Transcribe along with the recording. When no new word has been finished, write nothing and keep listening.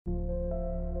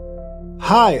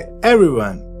Hi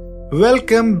everyone,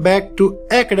 welcome back to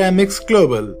Akademixx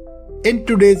Global. In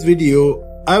today's video,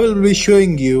 I will be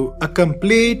showing you a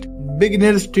complete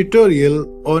beginner's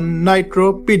tutorial on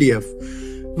Nitro PDF,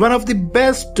 one of the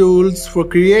best tools for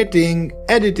creating,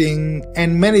 editing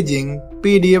and managing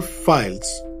PDF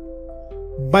files.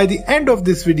 By the end of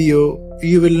this video,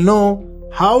 you will know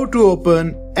how to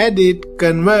open, edit,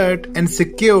 convert and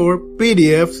secure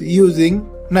PDFs using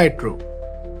Nitro.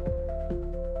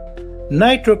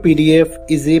 Nitro PDF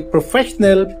is a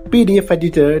professional PDF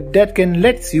editor that can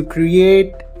let you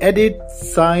create, edit,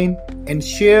 sign and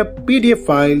share PDF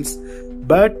files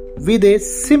but with a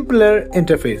simpler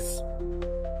interface.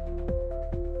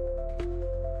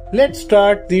 Let's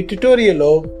start the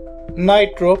tutorial of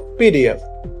Nitro PDF.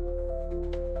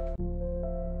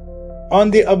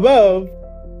 On the above,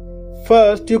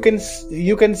 first you can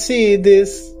see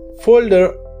this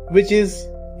folder which is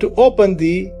to open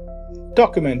the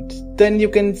document. Then you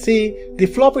can see the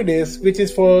floppy disk which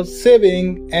is for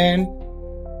saving, and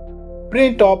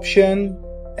print option,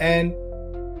 and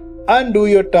undo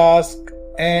your task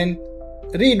and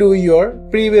redo your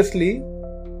previously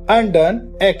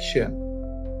undone action.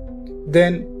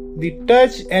 Then the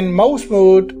touch and mouse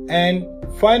mode, and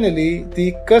finally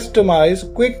the customize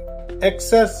quick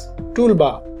access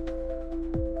toolbar.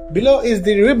 Below is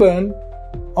the ribbon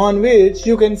on which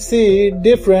you can see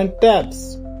different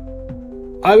tabs.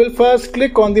 I will first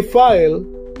click on the file.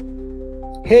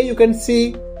 Here you can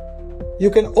see you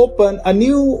can open a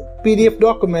new PDF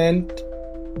document.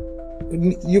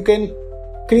 You can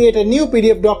create a new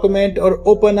PDF document or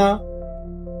open a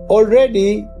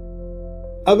already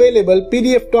available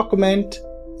PDF document.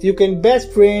 You can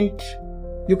batch print,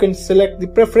 you can select the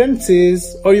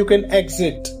preferences, or you can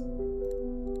exit.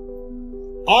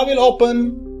 I will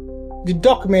open the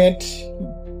document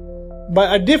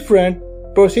by a different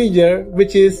procedure,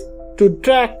 which is to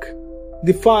drag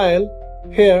the file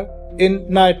here in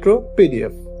Nitro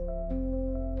PDF.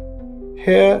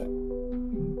 Here,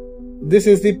 this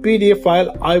is the PDF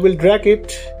file. I will drag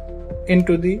it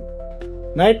into the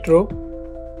Nitro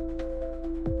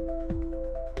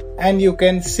and you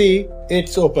can see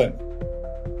it's open.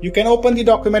 You can open the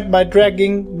document by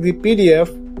dragging the PDF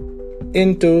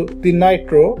into the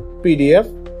Nitro PDF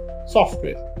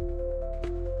software.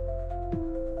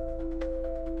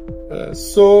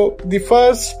 So the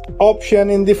first option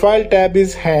in the file tab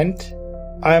is hand.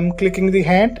 I am clicking the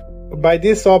hand. By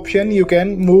this option you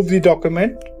can move the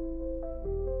document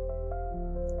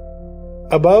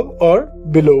above or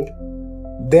below.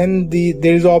 Then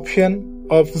there is option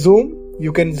of zoom.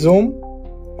 You can zoom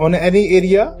on any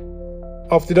area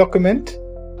of the document,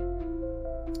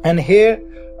 and here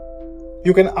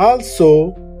you can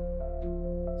also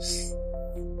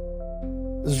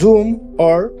zoom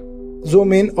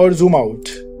in or zoom out.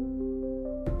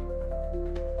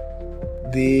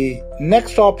 The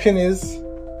next option is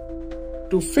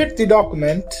to fit the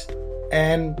document,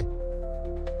 and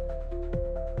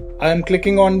I am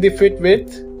clicking on the fit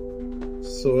width.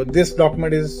 So this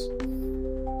document is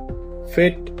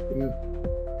fit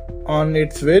on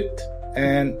its width,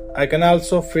 and I can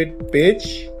also fit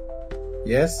page.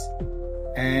 Yes,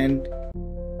 and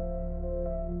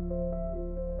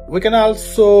we can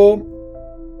also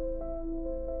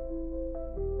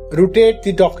rotate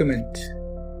the document.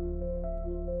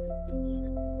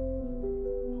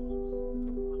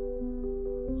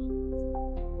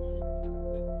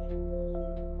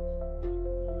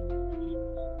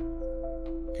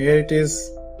 Here it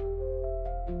is.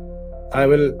 I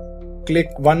will click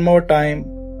one more time,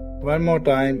 and one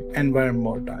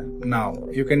more time. Now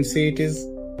you can see it is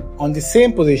on the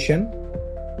same position,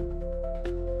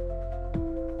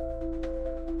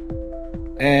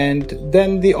 and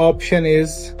then the option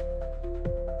is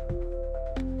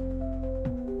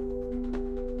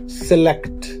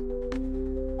select.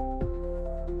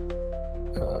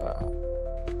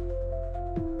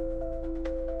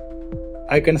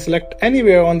 I can select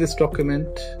anywhere on this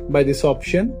document by this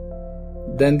option.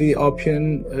 Then the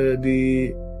option,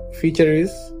 the feature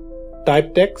is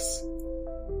type text.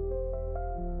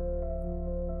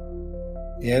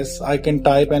 Yes, I can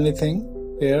type anything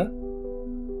here.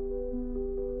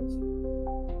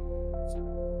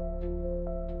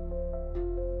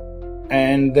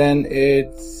 And then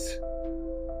it's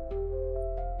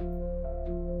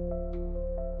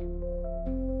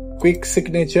quick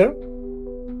signature.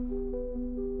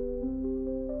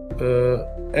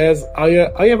 As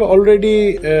I have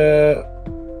already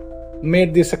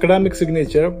made this Akademixx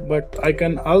signature, but I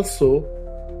can also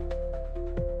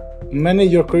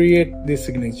manage or create this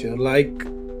signature. Like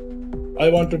I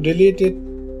want to delete it,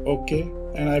 okay,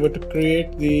 and I want to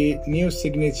create the new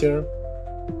signature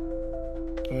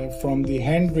from the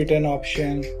handwritten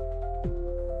option,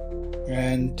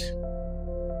 and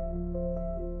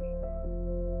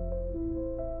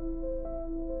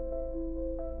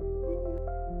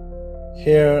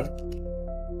here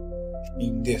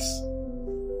in this.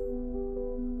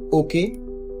 OK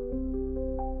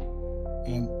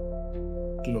and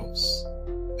close.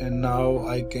 And now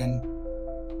I can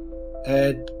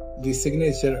add the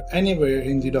signature anywhere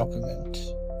in the document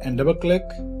and double click.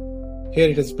 Here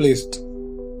it is placed.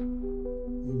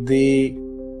 The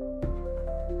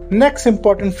next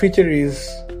important feature is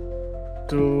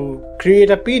to create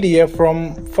a PDF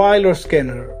from file or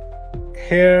scanner.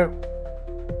 Here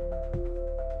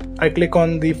I click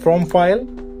on the from file.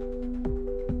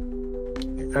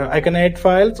 I can add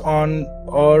files on,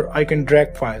 or I can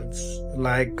drag files.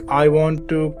 Like I want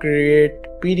to create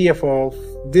PDF of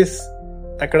this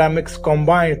Akademixx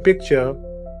combined picture.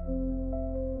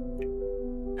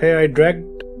 Here I drag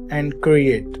and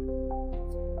create.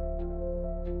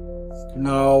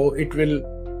 Now it will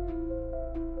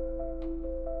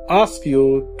ask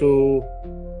you to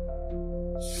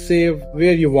save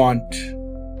where you want.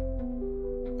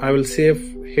 I will save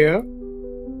here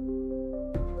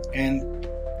and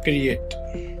create.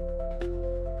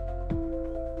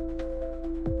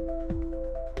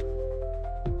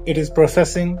 It is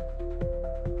processing.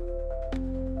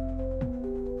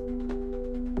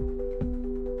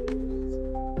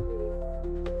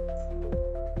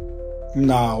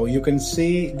 Now you can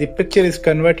see the picture is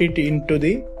converted into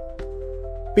the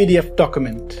PDF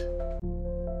document.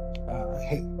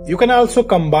 You can also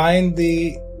combine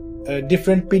the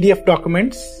different PDF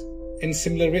documents in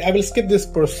similar way. I will skip this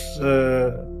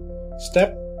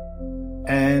step,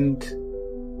 and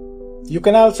you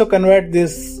can also convert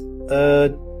this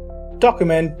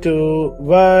document to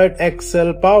Word,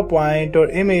 Excel, PowerPoint, or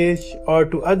image, or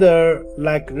to other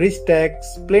like rich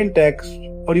text, plain text,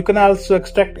 or you can also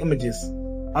extract images.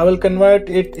 I will convert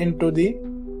it into the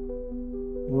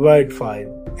Word file,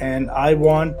 and I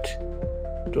want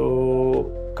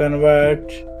to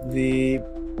convert the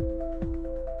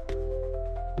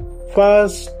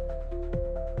first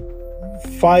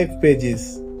 5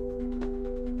 pages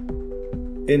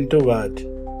into Word,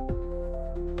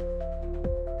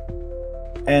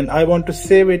 and I want to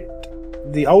save it,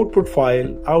 the output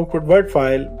Word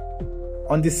file,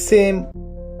 on the same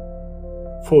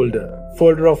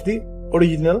folder of the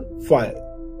original file.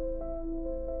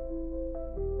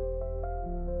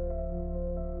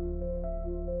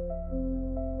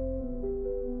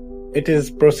 It is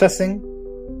processing.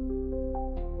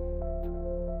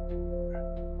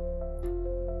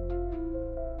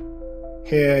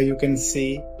 Here you can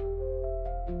see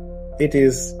it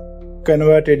is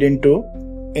converted into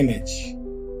image.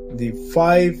 The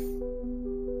 5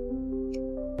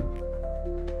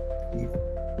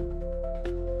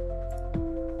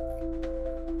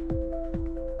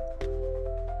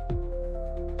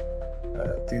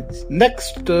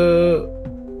 next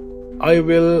I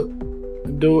will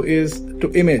do is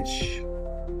to image.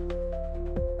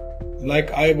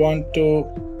 Like I want to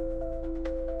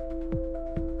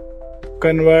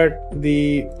convert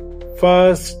the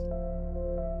first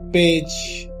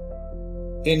page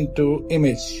into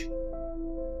image.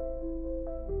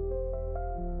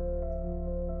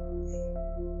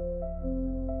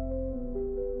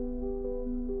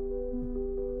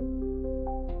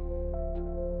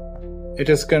 It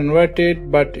is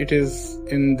converted, but it is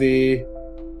in the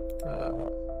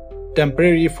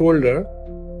temporary folder.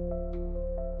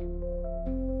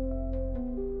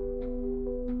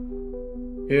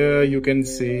 Here you can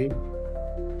see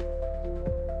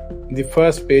the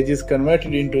first page is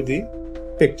converted into the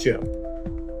picture.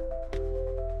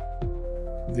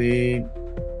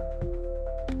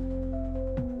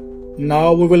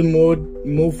 Now we will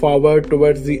move forward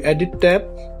towards the edit tab.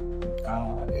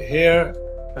 Here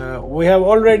we have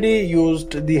already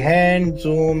used the hand,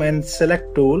 zoom and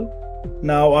select tool.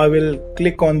 Now I will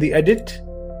click on the edit,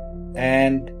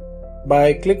 and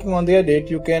by clicking on the edit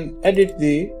you can edit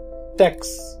the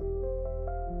text.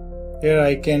 Here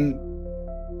I can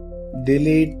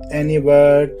delete any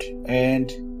word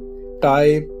and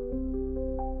type.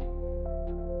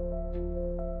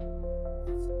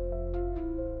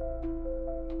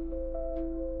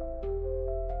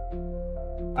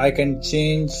 I can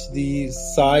change the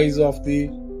size of the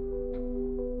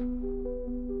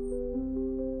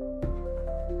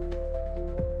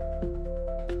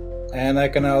and I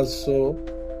can also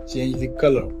change the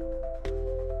color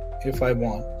if I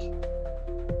want.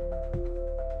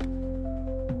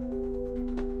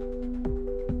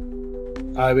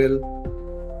 I will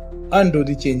undo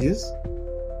the changes.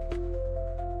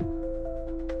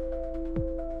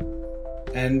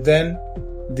 and then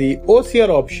the OCR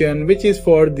option, which is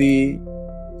for the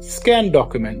scanned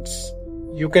documents.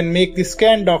 You can make the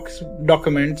scanned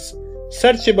documents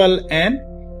searchable and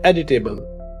editable.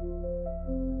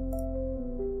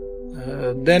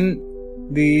 Then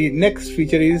the next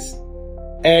feature is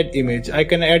add image. I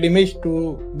can add image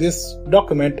to this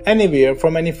document anywhere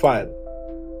from any file.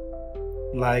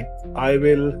 Like I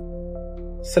will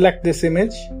select this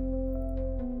image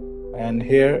and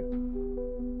here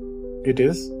it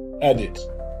is added,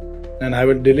 and I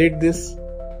will delete this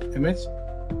image.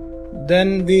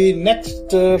 Then the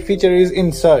next feature is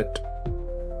insert.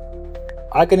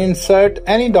 I can insert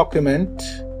any document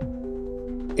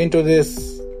into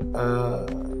this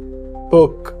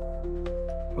book.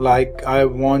 Like I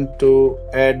want to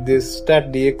add this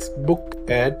StatDX book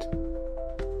add.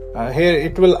 Here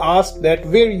it will ask that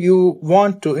where you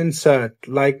want to insert.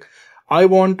 Like I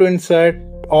want to insert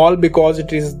all because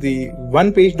it is the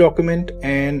one-page document,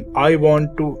 and I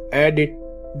want to add it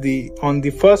on the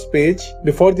first page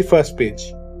before the first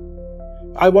page.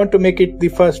 I want to make it the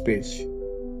first page.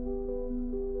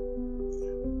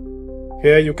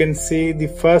 Here you can see the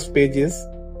first page is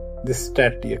this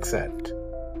StatDX add.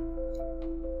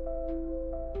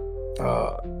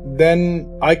 Then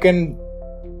I can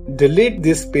delete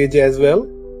this page as well.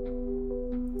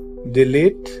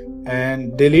 Delete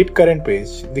and delete current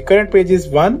page. The current page is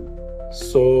 1,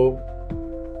 so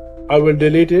I will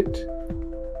delete it.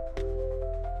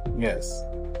 Yes.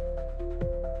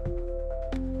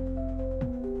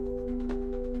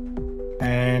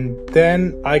 And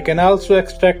then I can also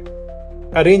extract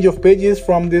a range of pages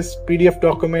from this PDF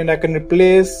document. I can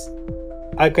replace,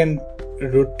 I can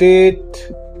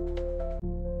rotate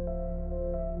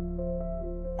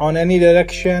on any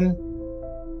direction,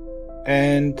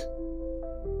 and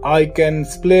I can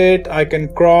split, I can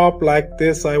crop like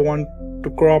this. I want to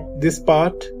crop this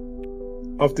part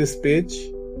of this page.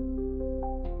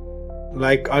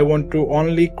 Like I want to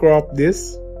only crop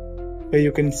this. Here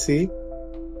you can see.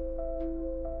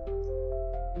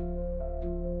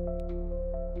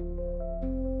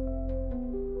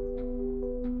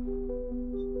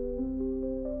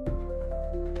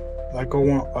 Like I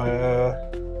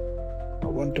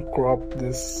want to crop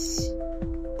this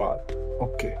part.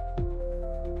 Okay,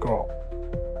 crop.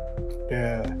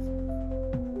 Yeah,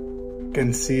 you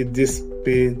can see this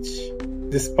page,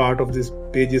 this part of this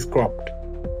page is cropped.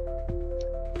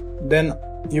 Then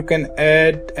you can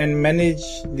add and manage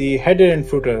the header and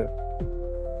footer.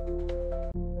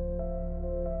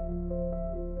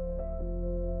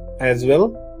 As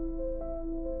well.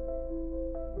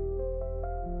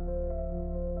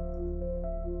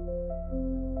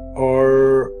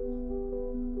 Or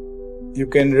you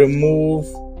can remove.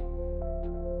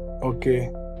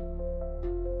 Okay.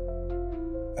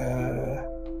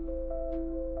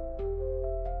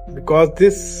 Because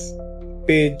this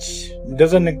page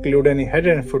doesn't include any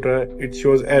header and footer, it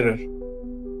shows error.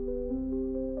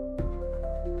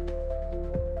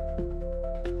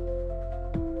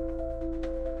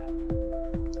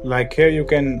 Like here you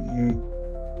can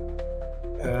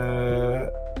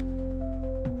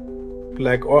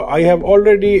like I have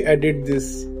already added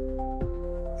this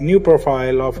new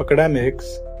profile of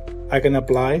Akademixx. I can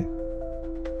apply.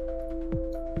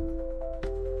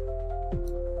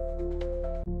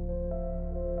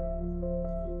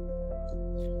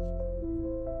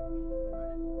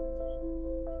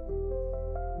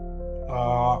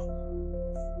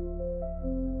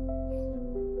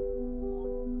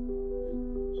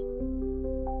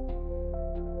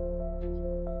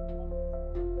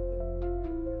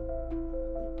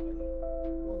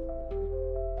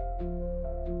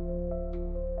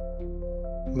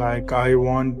 Like I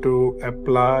want to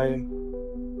apply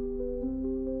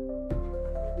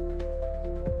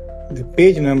the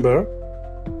page number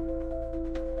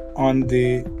on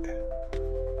the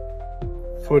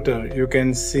footer. You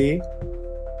can see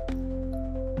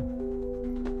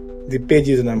the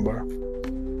pages number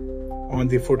on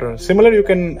the footer. Similar, you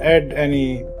can add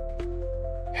any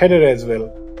header as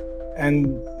well.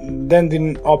 And then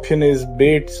the option is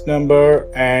dates number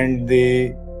and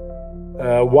the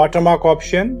watermark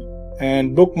option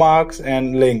and bookmarks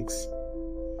and links.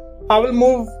 I will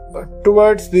move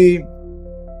towards the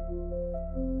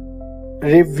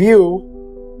review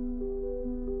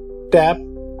tab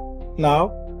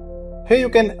now. Here you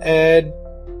can add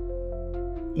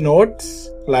notes.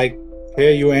 Like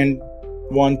here you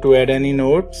want to add any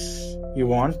notes you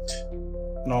want,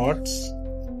 notes,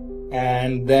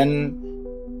 and then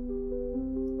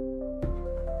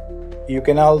you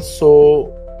can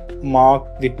also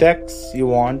mark the text you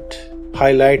want,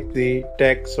 highlight the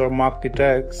text or mark the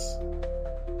text.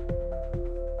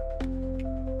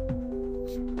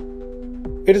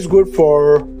 It is good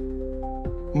for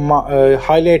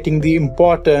highlighting the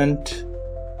important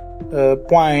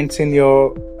points in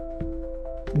your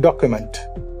document.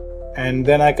 And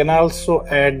then I can also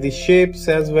add the shapes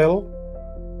as well,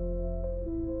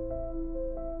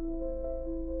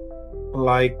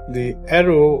 like the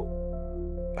arrow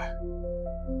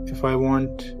if I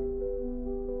want,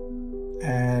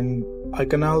 and I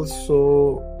can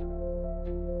also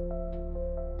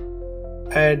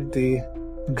add the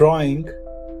drawing,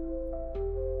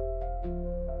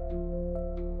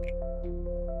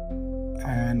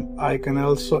 and I can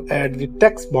also add the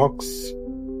text box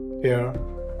here.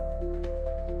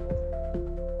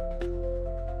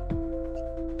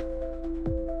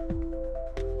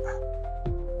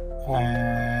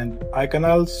 And I can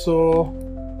also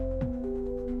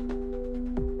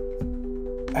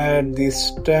add the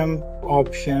stamp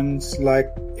options,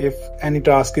 like if any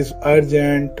task is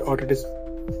urgent or it is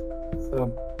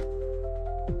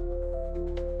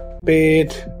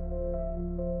paid.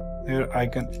 Here I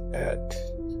can add.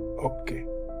 Okay.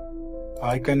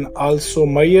 I can also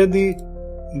measure the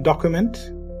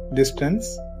document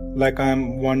distance, like I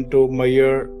want to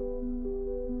measure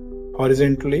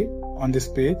horizontally on this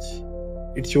page.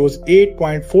 It shows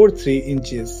 8.43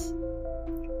 inches.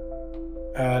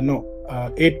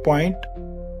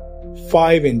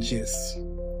 8.5 inches.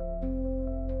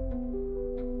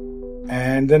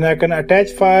 And then I can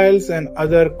attach files and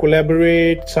other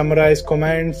collaborate, summarize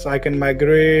comments. I can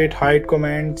migrate, hide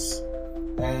comments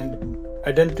and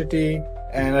identity,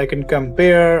 and I can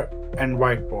compare and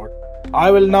whiteboard.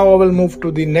 I will move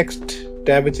to the next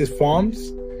tab, which is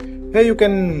forms. Here you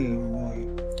can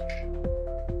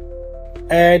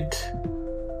add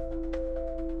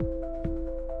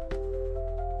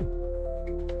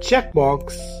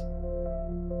checkbox,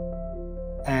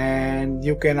 and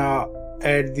you can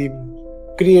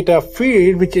create a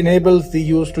field which enables the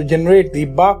user to generate the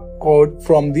barcode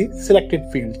from the selected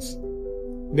fields.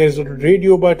 There's a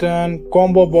radio button,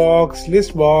 combo box,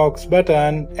 list box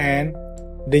button, and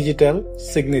digital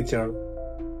signature.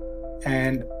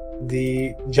 And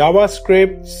the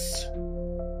JavaScripts,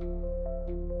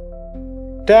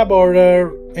 tab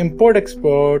order, import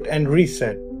export, and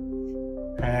reset.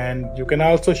 And you can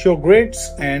also show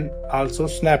grids and also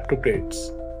snap to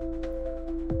grids.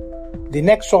 The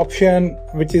next option,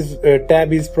 which is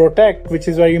tab, is protect, which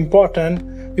is very important.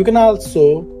 You can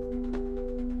also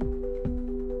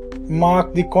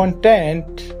mark the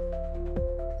content,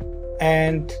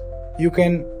 and you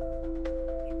can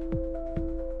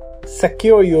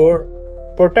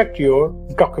protect your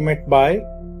document by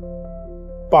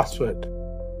password.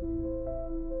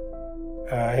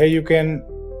 Here you can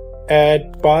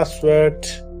add password,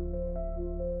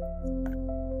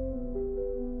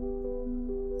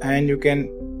 and you can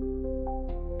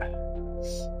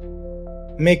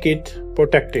make it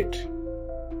protected.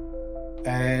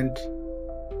 And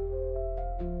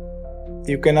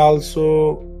you can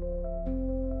also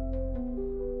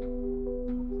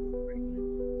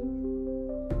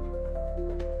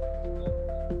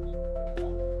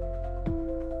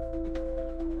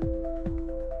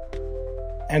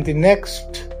and the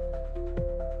next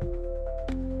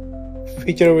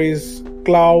feature is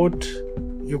cloud.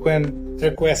 You can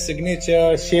request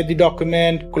signature, share the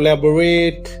document,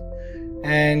 collaborate,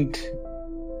 and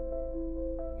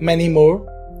many more.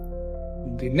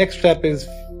 The next step is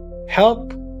help,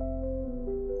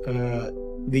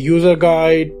 the user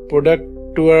guide, product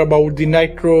tour about the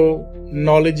Nitro,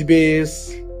 knowledge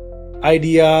base,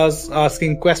 ideas,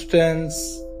 asking questions,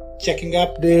 checking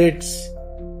updates,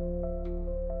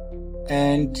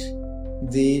 and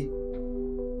the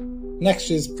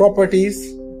next is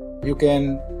properties. You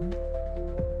can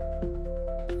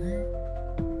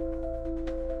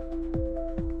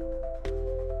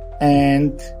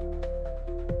and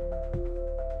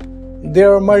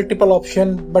there are multiple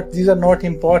options, but these are not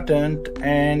important.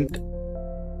 And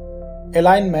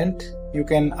alignment, you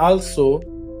can also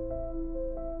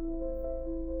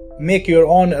make your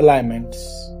own alignments.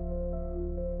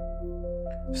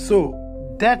 So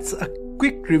that's a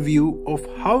quick review of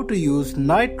how to use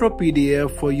Nitro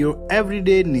PDF for your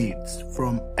everyday needs,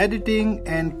 from editing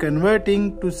and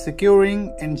converting to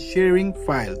securing and sharing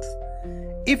files.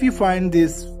 If you find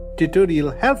this tutorial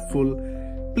helpful,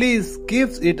 please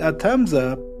give it a thumbs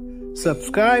up,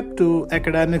 subscribe to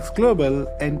Akademixx Global,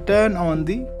 and turn on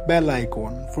the bell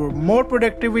icon. For more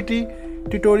productivity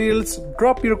tutorials,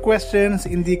 drop your questions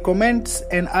in the comments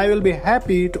and I will be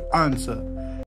happy to answer.